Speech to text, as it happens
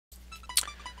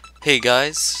Hey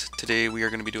guys, today we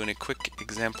are going to be doing a quick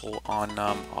example on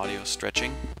audio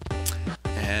stretching.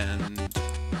 And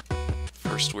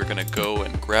first we're going to go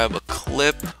and grab a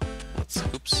clip.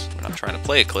 Oops, we're not trying to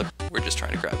play a clip, we're just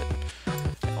trying to grab it.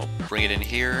 I'll bring it in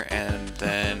here and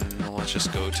then let's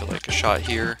just go to like a shot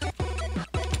here.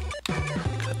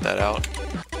 Cut that out.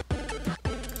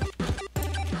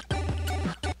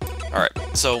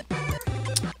 Alright, so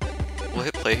we'll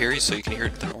hit play here so you can hear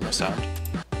the normal sound.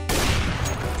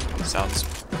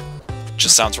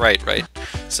 Sounds right, right?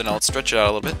 So now let's stretch it out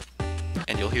a little bit,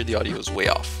 and you'll hear the audio is way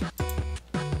off.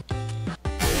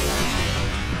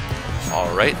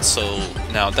 Alright, so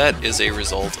now that is a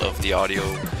result of the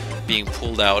audio being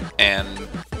pulled out, and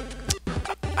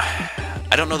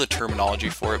I don't know the terminology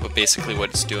for it, but basically what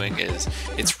it's doing is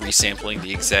it's resampling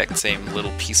the exact same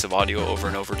little piece of audio over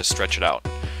and over to stretch it out.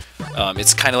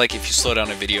 It's kind of like if you slow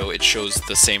down a video, it shows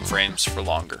the same frames for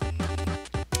longer.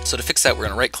 So to fix that, we're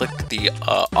going to right-click the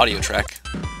audio track,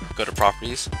 go to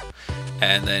Properties,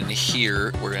 and then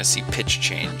here we're going to see Pitch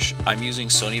Change. I'm using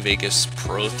Sony Vegas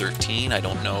Pro 13. I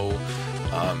don't know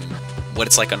what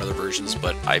it's like on other versions,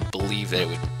 but I believe that it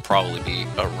would probably be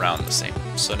around the same.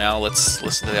 So now let's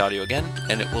listen to the audio again,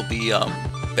 and it will be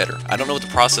better. I don't know what the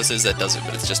process is that does it,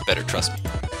 but it's just better, trust me.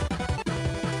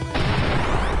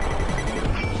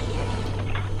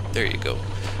 There you go.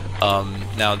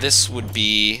 Now this would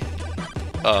be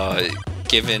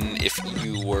given if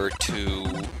you were to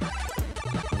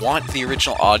want the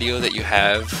original audio that you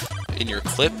have in your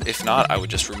clip. If not, I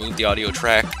would just remove the audio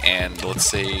track and let's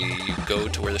say you go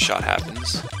to where the shot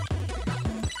happens.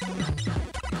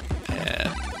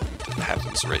 And it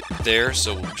happens right there,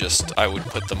 so I would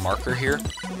put the marker here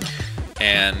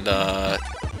and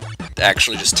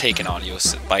actually just take an audio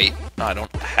bite. I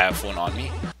don't have one on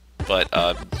me, but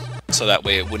so that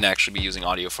way it wouldn't actually be using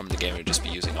audio from the game, it would just be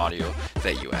using audio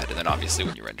that you add, and then obviously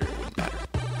when you render it wouldn't matter.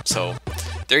 So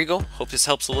there you go, hope this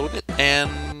helps a little bit,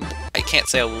 and I can't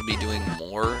say I will be doing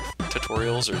more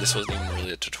tutorials, or this wasn't even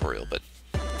really a tutorial, but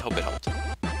I hope it helped.